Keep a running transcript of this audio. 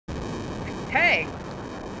Hey!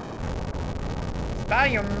 It's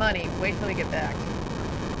about your money. Wait till we get back.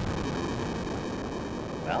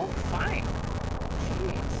 Well, fine.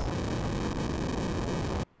 Jeez.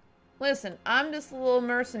 Listen, I'm just a little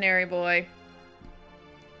mercenary boy.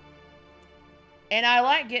 And I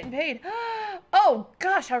like getting paid. Oh,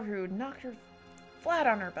 gosh, how rude. Knocked her flat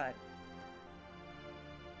on her butt.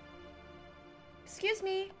 Excuse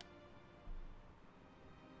me.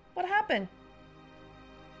 What happened?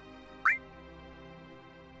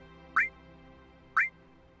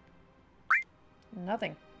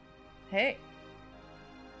 Nothing. Hey.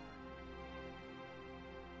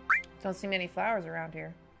 Don't see many flowers around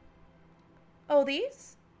here. Oh,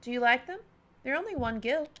 these? Do you like them? They're only 1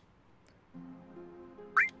 gil.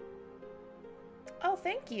 Oh,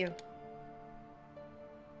 thank you.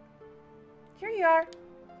 Here you are.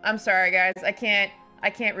 I'm sorry, guys. I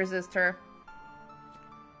can't resist her.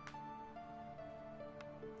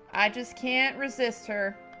 I just can't resist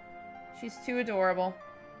her. She's too adorable.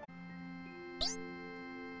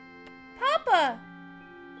 Papa!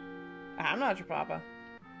 I'm not your papa.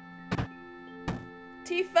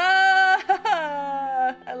 Tifa!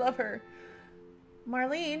 I love her.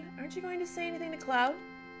 Marlene, aren't you going to say anything to Cloud?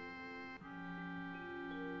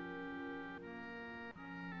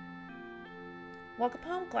 Welcome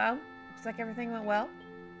home, Cloud. Looks like everything went well.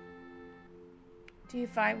 Do you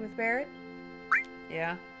fight with Barrett?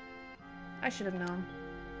 Yeah. I should have known.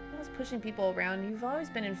 I was pushing people around. You've always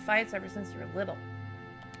been in fights ever since you were little.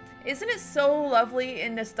 Isn't it so lovely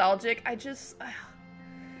and nostalgic? I just...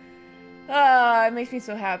 it makes me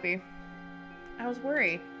so happy. I was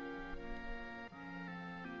worried.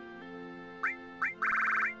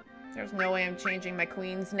 There's no way I'm changing my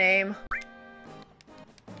queen's name.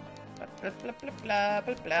 Blah, blah, blah, blah, blah,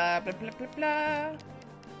 blah, blah, blah, blah, blah.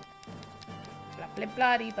 Blah, blah,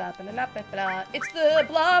 blah, blah, blah, blah, blah. It's the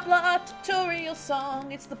blah, blah tutorial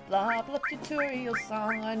song. It's the blah, blah tutorial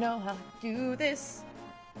song. I know how to do this.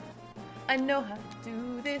 I know how to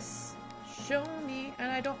do this. Show me,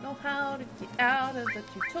 and I don't know how to get out of the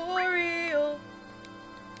tutorial.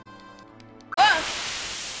 Ah!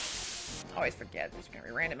 Always forget, there's gonna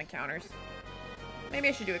be random encounters. Maybe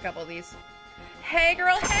I should do a couple of these. Hey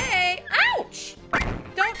girl, hey! Ouch!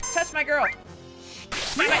 Don't touch my girl.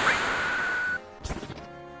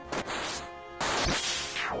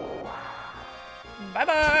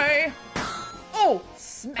 Bye-bye. Oh,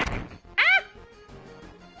 smack. Ah!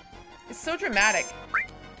 It's so dramatic.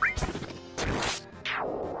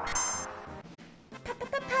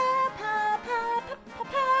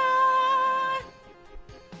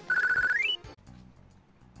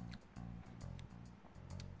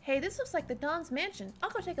 Hey, this looks like the Don's mansion. I'll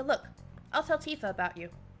go take a look. I'll tell Tifa about you.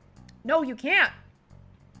 No, you can't.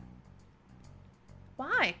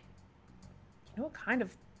 Why? You know what kind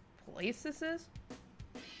of place this is?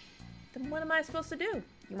 Then what am I supposed to do?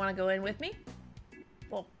 You want to go in with me?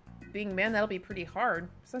 Well, being man, that'll be pretty hard.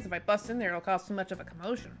 Since if I bust in there, it'll cause too much of a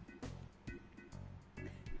commotion.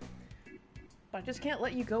 But I just can't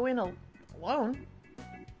let you go in alone.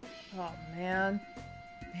 Oh, man.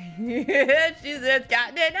 She's just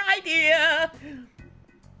got an idea!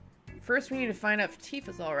 First, we need to find out if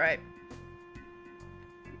Tifa's alright.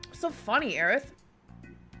 So funny, Aerith.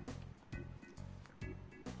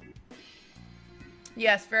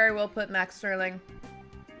 Yes, very well put, Max Sterling.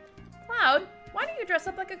 Cloud, why don't you dress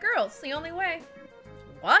up like a girl? It's the only way.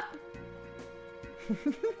 What?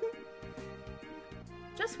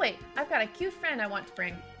 Just wait. I've got a cute friend I want to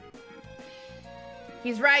bring.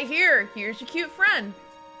 He's right here. Here's your cute friend.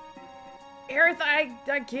 Aerith, I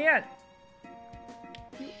can't.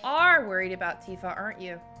 You are worried about Tifa, aren't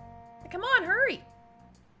you? Come on, hurry.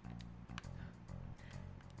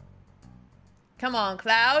 Come on,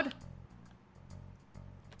 Cloud.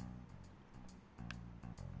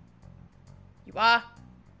 You are.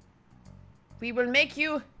 We will make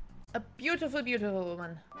you a beautiful, beautiful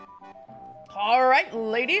woman. All right,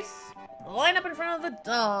 ladies. Line up in front of the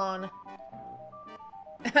dawn.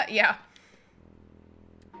 Yeah.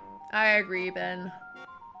 I agree, Ben.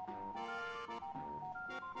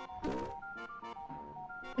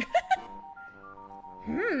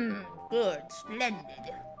 Good. Splendid.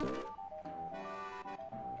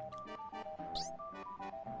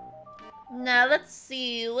 Now, let's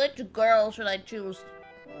see. Which girl should I choose?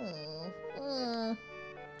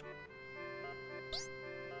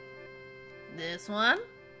 This one?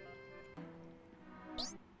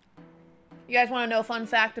 You guys want to know a fun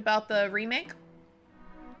fact about the remake?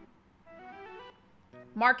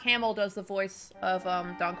 Mark Hamill does the voice of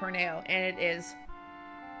Don Corneo, and it is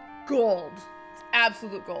gold. It's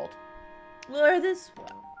absolute gold. Or this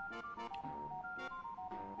one.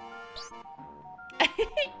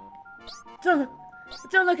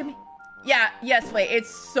 Don't look at me. Yeah, yes, wait, it's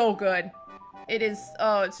so good. It is,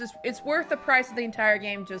 oh, it's worth the price of the entire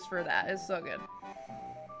game just for that. It's so good.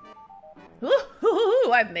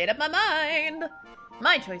 Ooh, I've made up my mind.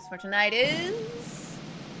 My choice for tonight is...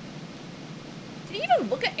 Did you even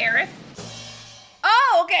look at Aerith?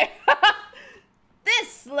 Oh, okay.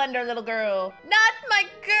 This slender little girl. Not my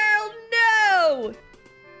girl, no!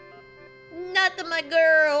 Not my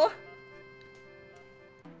girl.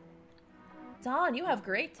 Dawn, you have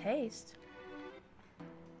great taste.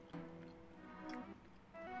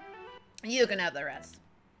 You can have the rest.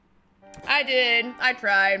 I did. I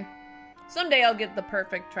tried. Someday I'll get the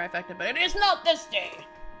perfect trifecta, but it is not this day.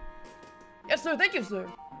 Yes, sir. Thank you, sir.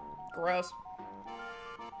 Gross.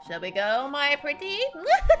 Shall we go, my pretty?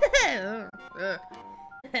 Well,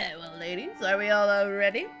 ladies, are we all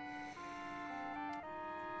ready?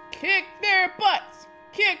 Kick their butts!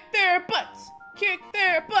 Kick their butts! Kick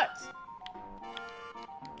their butts!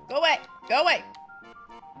 Go away! Go away!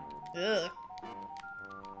 Ugh.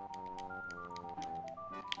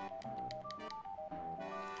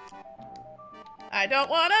 I don't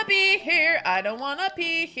wanna be here. I don't wanna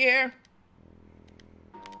be here.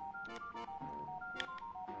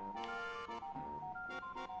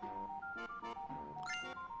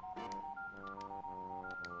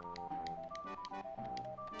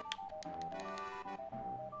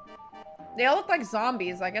 They all look like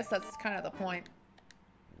zombies. I guess that's kind of the point.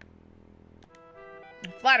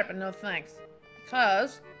 I'm flattered, but no thanks.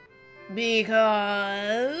 Because...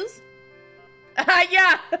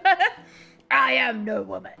 yeah! I am no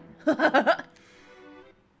woman.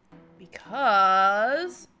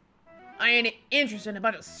 Because... I ain't interested in a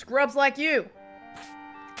bunch of scrubs like you.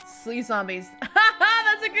 Sleaze zombies.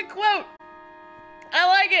 That's a good quote. I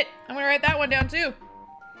like it. I'm gonna write that one down too.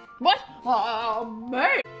 What? Oh,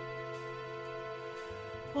 man.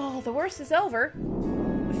 Oh, the worst is over.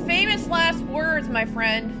 Famous last words, my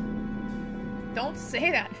friend. Don't say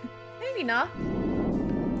that. Maybe not.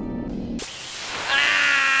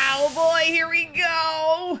 Ah, oh boy, here we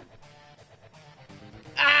go.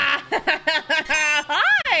 Ah,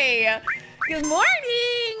 hi. Good morning.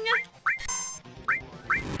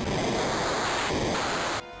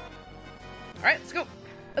 All right, let's go.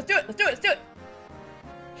 Let's do it. Let's do it. Let's do it.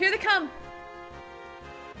 Here they come.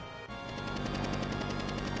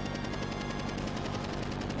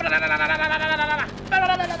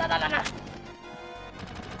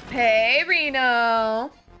 Hey,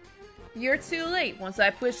 Reno. You're too late. Once I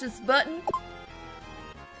push this button,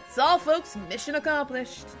 that's all, folks. Mission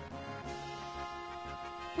accomplished.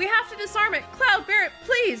 We have to disarm it. Cloud, Barrett,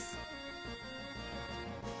 please.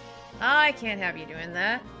 I can't have you doing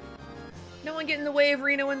that. No one get in the way of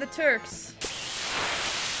Reno and the Turks.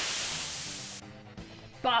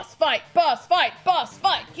 Boss fight! Boss fight! Boss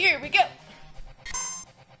fight! Here we go!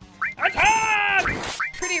 Attack!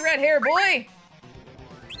 Pretty red hair boy!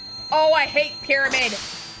 Oh, I hate pyramid!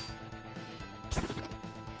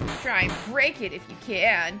 Try and break it if you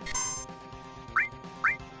can.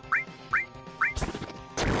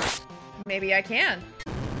 Maybe I can.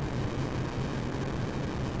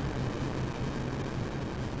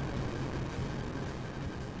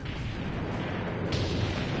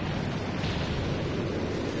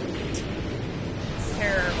 It's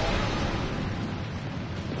terrible.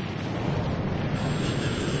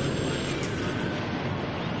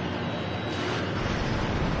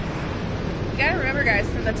 You gotta remember, guys,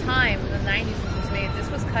 for the time, in the 90s when it was made, this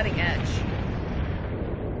was cutting edge.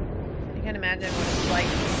 You can imagine what it's like to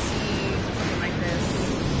see something like this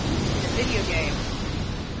in a video game.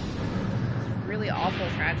 It's a really awful,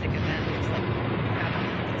 tragic event. It's like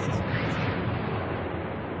happening. This is crazy.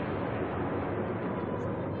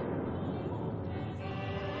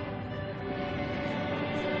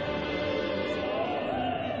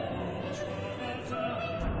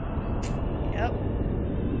 Yep.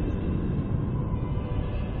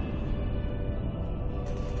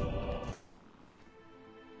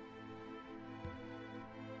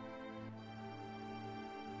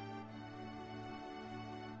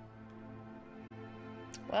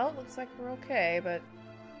 Well, looks like we're okay, but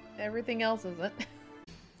everything else isn't.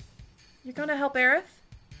 You're gonna help Aerith?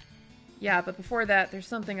 Yeah, but before that, there's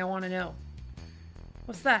something I want to know.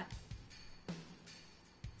 What's that?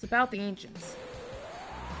 It's about the ancients.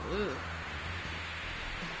 Ooh.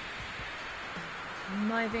 In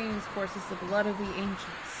my veins courses the blood of the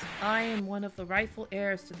ancients. I am one of the rightful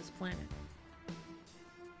heirs to this planet.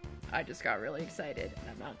 I just got really excited, and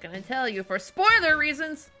I'm not gonna tell you for spoiler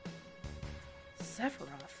reasons!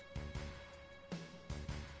 Sephiroth.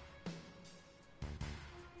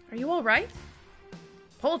 Are you alright?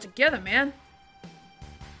 Pull it together, man.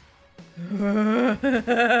 Ah!